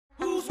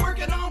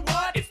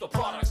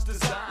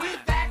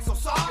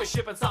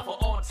shipping software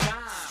on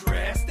time.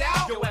 Stressed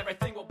out? Yo,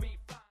 everything will be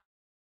fine.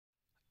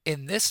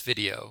 In this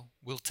video,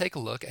 we'll take a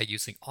look at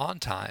using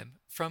OnTime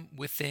from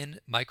within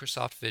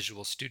Microsoft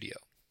Visual Studio.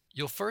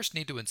 You'll first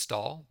need to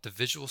install the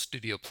Visual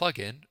Studio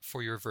plugin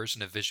for your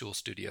version of Visual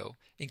Studio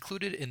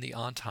included in the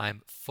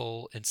OnTime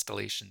full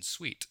installation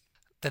suite.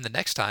 Then the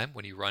next time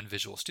when you run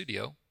Visual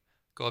Studio,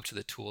 go up to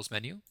the Tools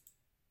menu,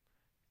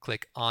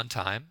 click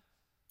OnTime,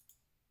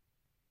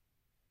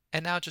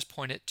 and now just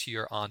point it to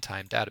your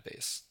OnTime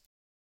database.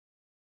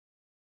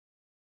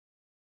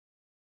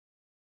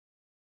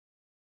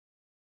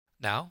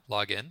 Now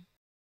log in.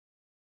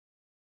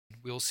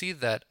 We'll see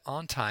that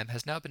OnTime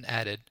has now been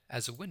added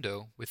as a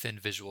window within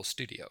Visual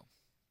Studio.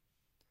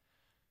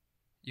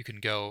 You can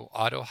go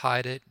auto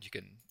hide it, you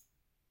can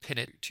pin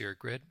it to your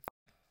grid.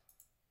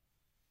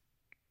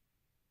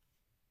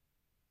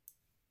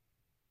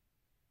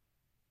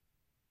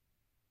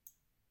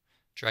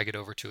 Drag it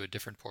over to a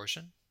different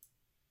portion,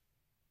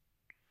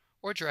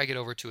 or drag it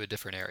over to a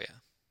different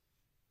area.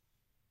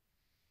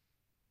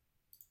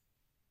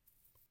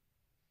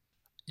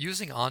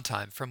 Using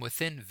OnTime from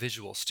within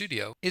Visual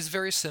Studio is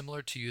very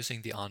similar to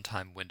using the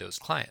OnTime Windows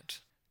client.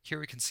 Here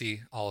we can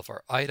see all of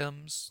our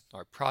items,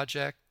 our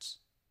projects.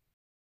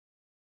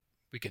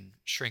 We can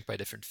shrink by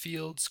different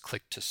fields,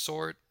 click to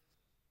sort.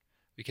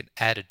 We can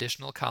add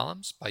additional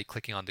columns by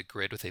clicking on the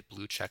grid with a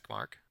blue check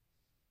mark.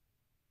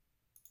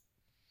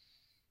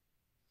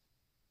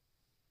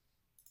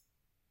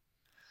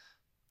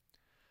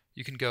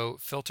 You can go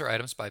filter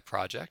items by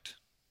project.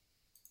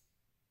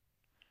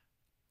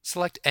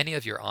 Select any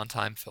of your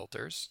OnTime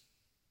filters,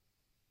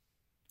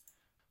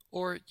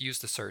 or use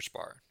the search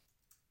bar.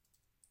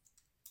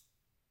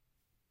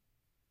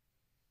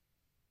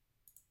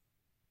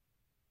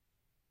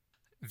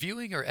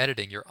 Viewing or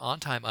editing your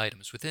OnTime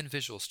items within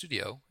Visual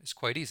Studio is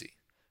quite easy.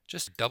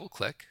 Just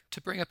double-click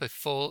to bring up a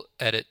full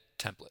edit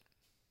template.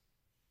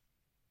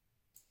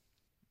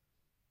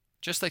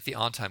 Just like the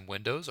OnTime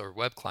Windows or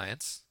web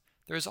clients,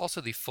 there is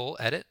also the full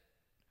edit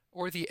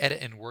or the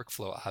edit and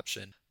workflow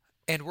option.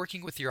 And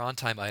working with your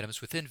OnTime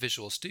items within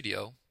Visual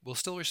Studio will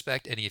still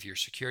respect any of your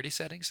security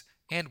settings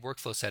and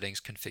workflow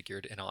settings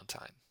configured in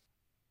OnTime.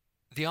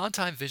 The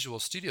OnTime Visual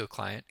Studio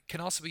client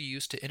can also be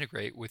used to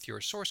integrate with your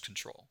source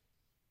control.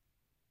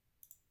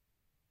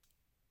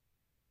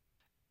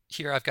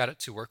 Here I've got it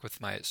to work with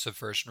my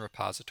Subversion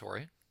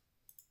repository.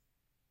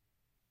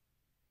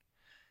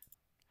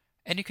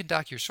 And you can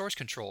dock your source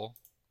control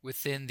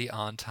within the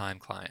OnTime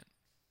client.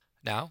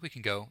 Now we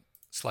can go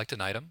select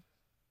an item,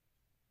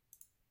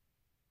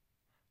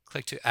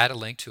 click to add a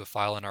link to a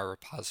file in our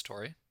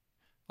repository.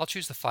 I'll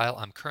choose the file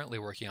I'm currently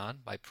working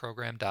on, my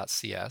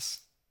program.cs,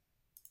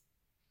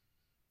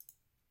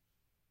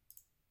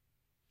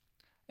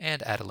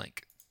 and add a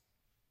link.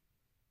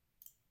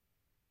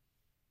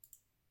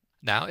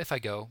 Now if I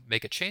go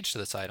make a change to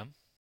this item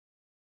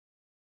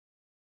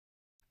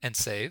and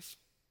save,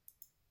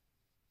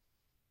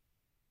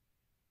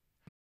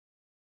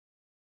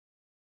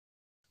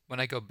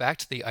 when I go back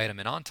to the item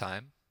in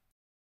OnTime,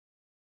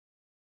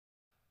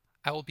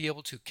 I will be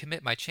able to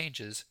commit my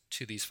changes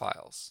to these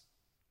files.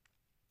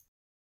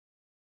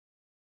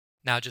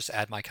 Now just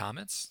add my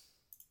comments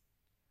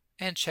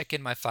and check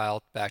in my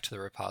file back to the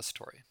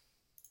repository.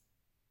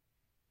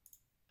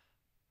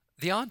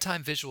 The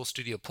OnTime Visual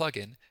Studio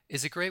plugin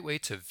is a great way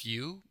to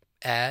view,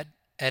 add,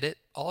 edit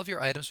all of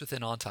your items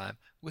within OnTime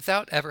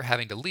without ever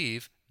having to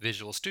leave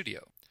Visual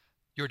Studio.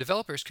 Your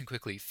developers can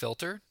quickly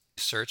filter,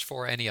 search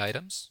for any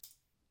items,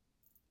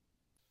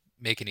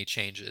 make any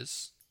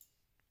changes,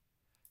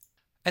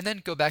 and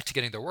then go back to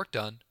getting their work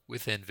done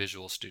within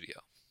Visual Studio.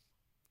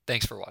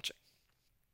 Thanks for watching.